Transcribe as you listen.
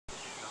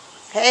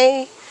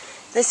Hey,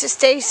 this is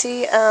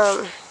Stacy.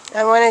 I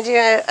want to do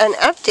an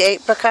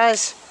update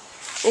because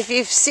if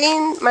you've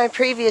seen my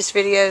previous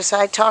videos,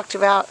 I talked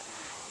about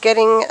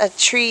getting a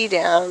tree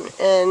down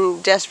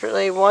and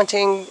desperately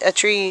wanting a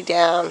tree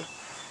down,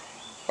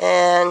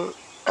 and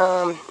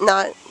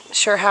not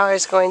sure how I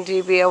was going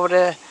to be able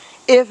to,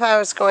 if I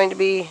was going to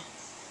be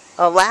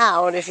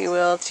allowed, if you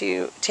will,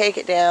 to take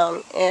it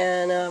down,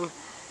 and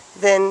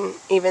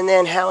even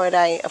then, how would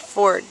I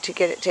afford to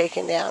get it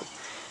taken down?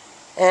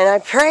 And I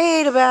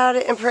prayed about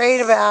it and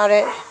prayed about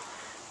it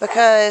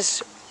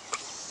because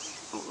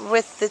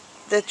with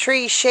the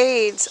tree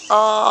shades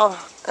all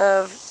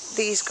of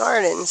these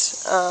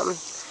gardens,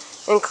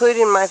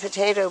 including my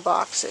potato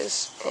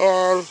boxes,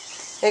 and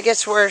it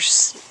gets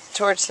worse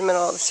towards the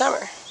middle of the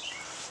summer.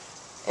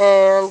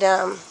 And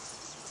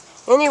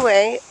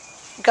anyway,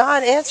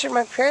 God answered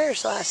my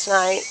prayers last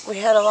night. We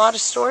had a lot of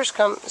storms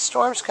come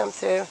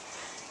through,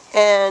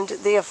 and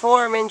the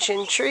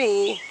aforementioned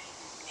tree,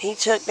 He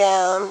took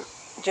down.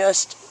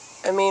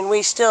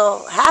 We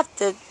still have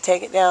to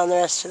take it down the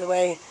rest of the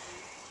way,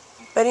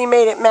 but He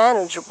made it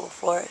manageable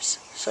for us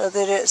so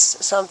that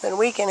it's something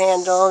we can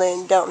handle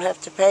and don't have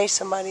to pay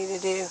somebody to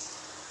do,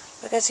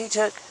 because He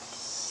took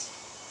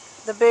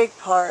the big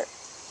part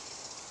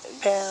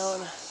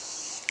down.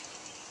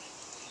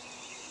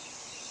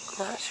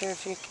 Not sure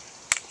if you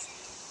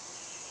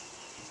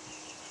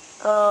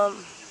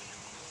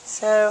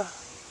so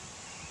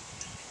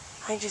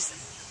I just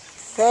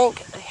thank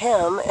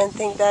Him and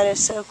think that is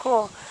so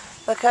cool,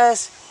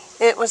 because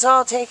it was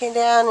all taken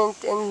down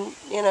and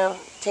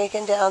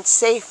taken down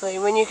safely.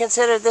 When you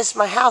consider this,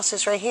 my house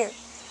is right here.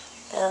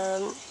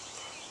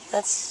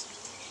 That's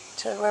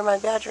to where my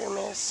bedroom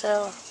is,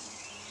 so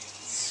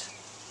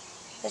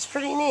it's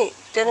pretty neat.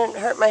 Didn't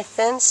hurt my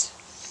fence,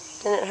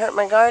 didn't hurt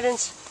my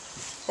gardens,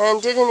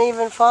 and didn't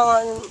even fall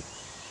on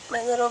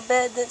my little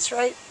bed that's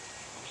right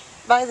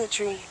by the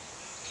tree.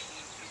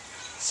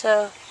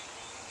 So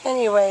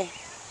anyway,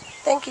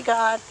 thank you,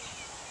 God.